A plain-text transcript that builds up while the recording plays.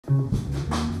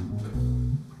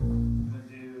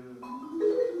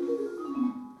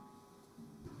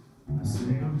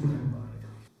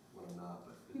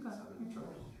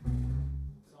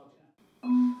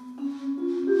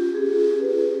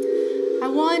I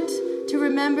want to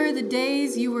remember the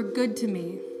days you were good to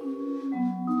me.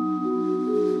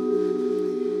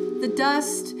 The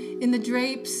dust in the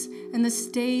drapes and the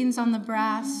stains on the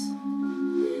brass,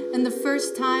 and the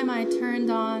first time I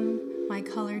turned on my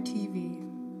color TV.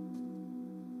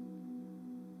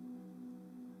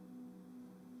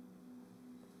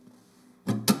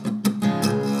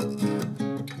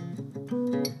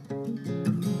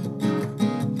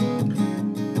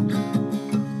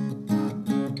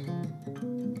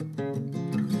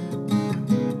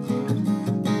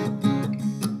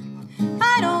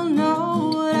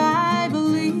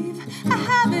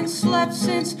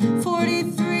 Since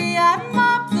 43, I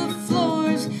mop the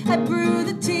floors, I brew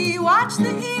the tea, watch the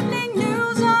evening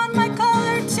news on my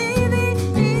color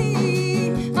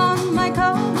TV, on my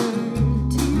color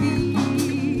TV.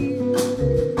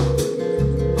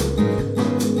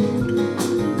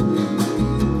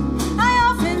 I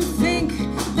often think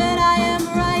that I am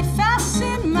right,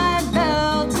 fasten my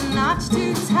belt a notch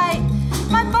too tight.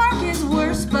 My bark is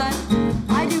worse, but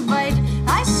I do bite.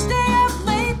 I stay up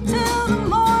late till the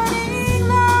morning.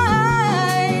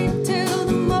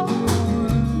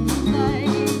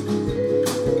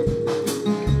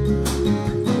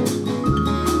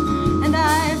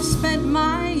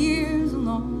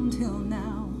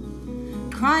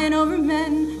 Crying over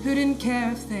men who didn't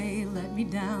care if they let me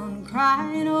down.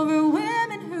 Crying over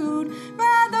women who'd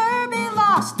rather be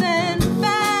lost than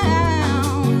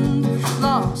found.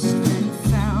 Lost than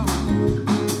found.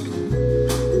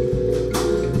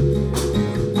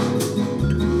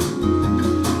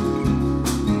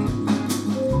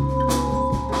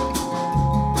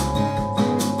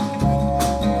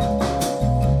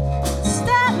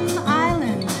 Staten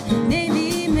Island,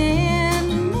 Navy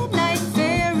man, midnight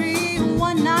ferry,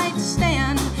 one night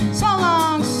stand. So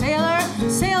long, sailor,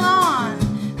 sail on.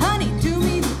 Honey, do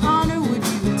me the honor, would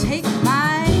you take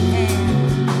my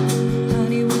hand?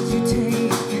 Honey, would you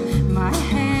take my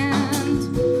hand?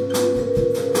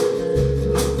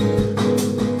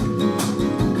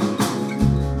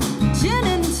 Gin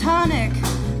and tonic,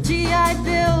 GI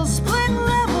Bill, split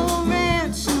level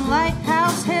ranch and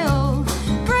Lighthouse Hill.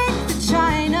 Break the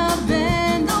china,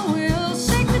 bend the wheel,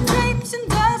 shake the drapes and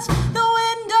dust the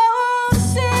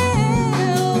windowsill.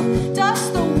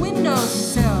 Dust the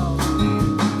windowsill.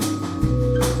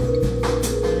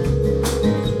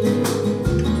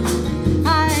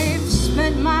 I've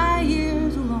spent my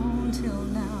years alone till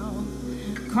now,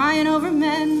 crying over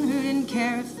men who didn't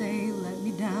care if they let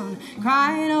me down.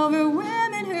 Crying over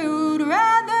women who'd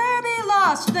rather be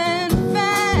lost than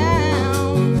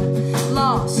found.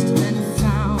 Lost than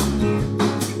found.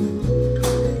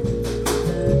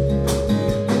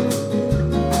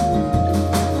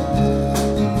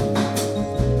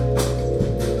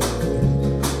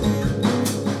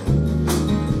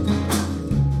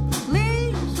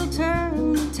 Leaves will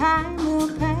turn, time will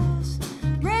pass.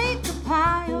 Rake a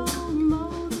pile,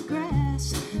 mow the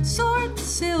grass. Sort the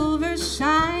silver,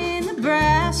 shine the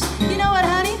brass. You know what,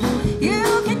 honey?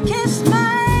 You can kiss my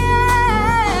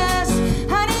ass.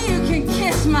 Honey, you can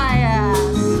kiss my ass.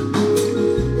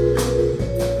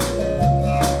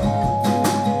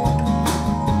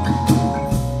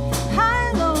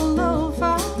 High, low, low,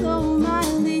 follow my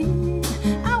lead.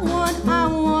 I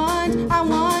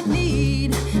want,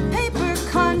 need. Paper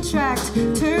contract,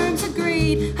 terms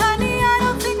agreed. Honey, I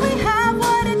don't think we have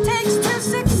what it takes to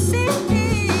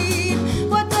succeed.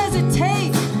 What does it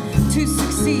take to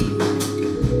succeed?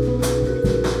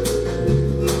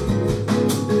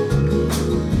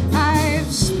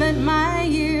 I've spent my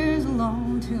years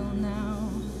alone till now,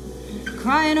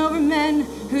 crying over men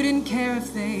who didn't care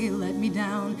if they let me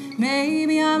down.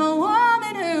 Maybe I'm a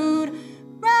woman who'd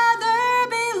rather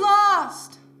be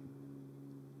lost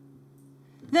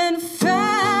than found.